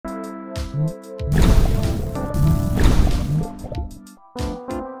Bizarre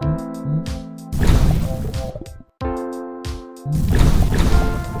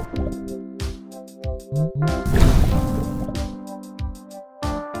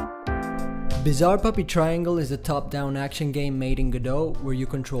Puppy Triangle is a top-down action game made in Godot where you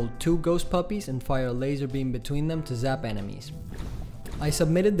control two ghost puppies and fire a laser beam between them to zap enemies. I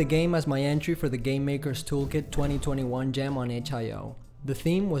submitted the game as my entry for the Game Maker's Toolkit 2021 jam on itch.io. The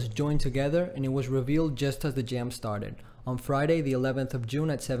theme was joined together and it was revealed just as the jam started, on Friday the 11th of June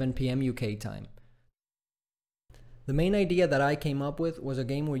at 7 PM UK time. The main idea that I came up with was a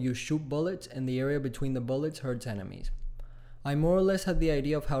game where you shoot bullets and the area between the bullets hurts enemies. I more or less had the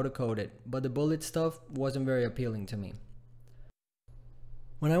idea of how to code it, but the bullet stuff wasn't very appealing to me.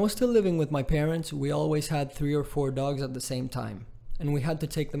 When I was still living with my parents, we always had 3 or 4 dogs at the same time, and we had to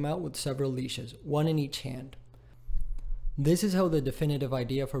take them out with several leashes, one in each hand. This is how the definitive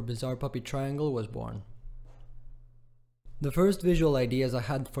idea for Bizarre Puppy Triangle was born. The first visual ideas I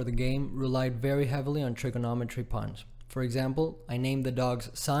had for the game relied very heavily on trigonometry puns. For example, I named the dogs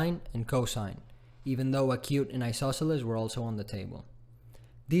Sine and Cosine, even though acute and isosceles were also on the table.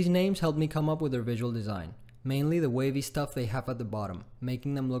 These names helped me come up with their visual design, mainly the wavy stuff they have at the bottom,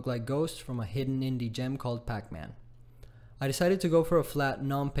 making them look like ghosts from a hidden indie gem called Pac-Man. I decided to go for a flat,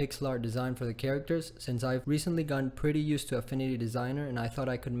 non-pixel art design for the characters since I've recently gotten pretty used to Affinity Designer and I thought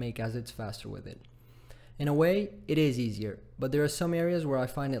I could make assets faster with it. In a way, it is easier, but there are some areas where I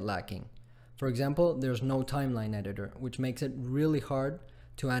find it lacking. For example, there's no timeline editor, which makes it really hard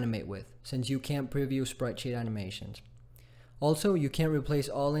to animate with, since you can't preview sprite-sheet animations. Also, you can't replace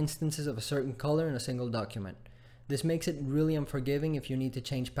all instances of a certain color in a single document. This makes it really unforgiving if you need to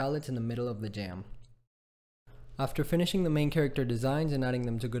change palettes in the middle of the jam. After finishing the main character designs and adding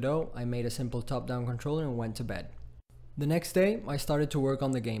them to Godot, I made a simple top-down controller and went to bed. The next day, I started to work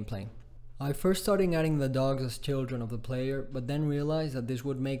on the gameplay. I first started adding the dogs as children of the player, but then realized that this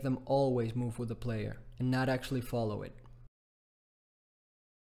would make them always move with the player, and not actually follow it.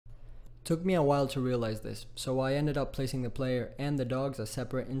 Took me a while to realize this, so I ended up placing the player and the dogs as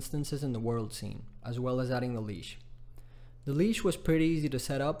separate instances in the world scene, as well as adding the leash. The leash was pretty easy to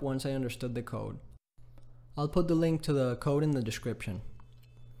set up once I understood the code. I'll put the link to the code in the description.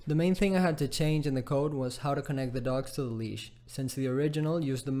 The main thing I had to change in the code was how to connect the dogs to the leash, since the original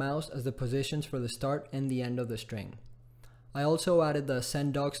used the mouse as the positions for the start and the end of the string. I also added the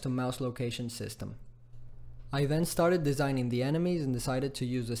send dogs to mouse location system. I then started designing the enemies and decided to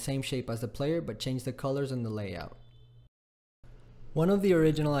use the same shape as the player but change the colors and the layout. One of the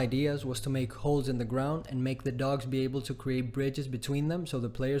original ideas was to make holes in the ground and make the dogs be able to create bridges between them so the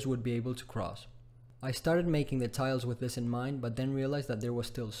players would be able to cross. I started making the tiles with this in mind, but then realized that there was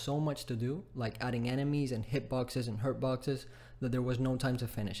still so much to do, like adding enemies and hitboxes and hurtboxes, that there was no time to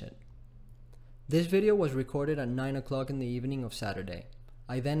finish it. This video was recorded at 9 o'clock in the evening of Saturday.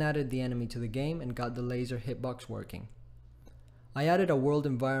 I then added the enemy to the game and got the laser hitbox working. I added a world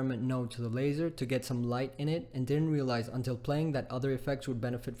environment node to the laser to get some light in it and didn't realize until playing that other effects would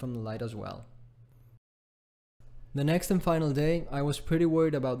benefit from the light as well. The next and final day, I was pretty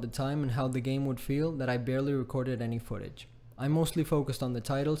worried about the time and how the game would feel that I barely recorded any footage. I mostly focused on the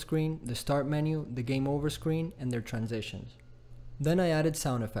title screen, the start menu, the game over screen, and their transitions. Then I added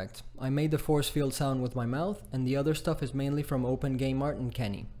sound effects. I made the force field sound with my mouth, and the other stuff is mainly from Open Game Art and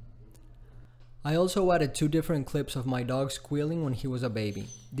Kenny. I also added 2 different clips of my dog squealing when he was a baby.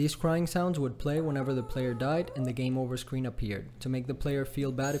 These crying sounds would play whenever the player died and the game over screen appeared, to make the player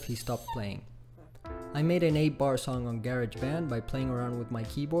feel bad if he stopped playing. I made an 8-bar song on GarageBand by playing around with my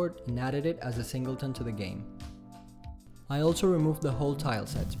keyboard and added it as a singleton to the game. I also removed the whole tile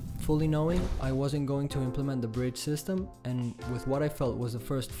sets, fully knowing I wasn't going to implement the bridge system, and with what I felt was the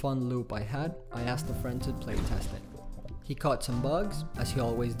first fun loop I had, I asked a friend to play test it. He caught some bugs, as he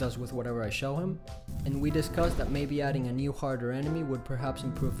always does with whatever I show him, and we discussed that maybe adding a new harder enemy would perhaps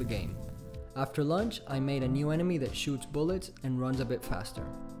improve the game. After lunch, I made a new enemy that shoots bullets and runs a bit faster.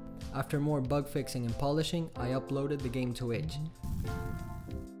 After more bug fixing and polishing, I uploaded the game to itch.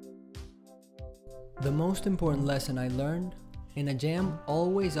 The most important lesson I learned: in a jam,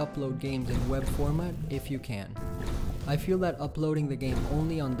 always upload games in web format if you can. I feel that uploading the game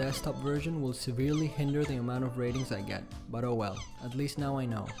only on desktop version will severely hinder the amount of ratings I get, but oh well, at least now I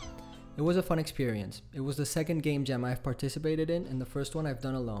know. It was a fun experience. It was the second game jam I've participated in and the first one I've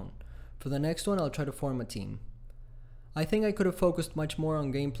done alone. For the next one, I'll try to form a team. I think I could have focused much more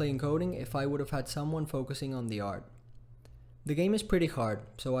on gameplay and coding if I would have had someone focusing on the art. The game is pretty hard,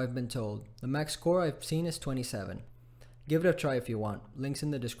 so I've been told. The max score I've seen is 27. Give it a try if you want, links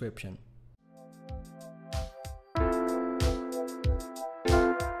in the description.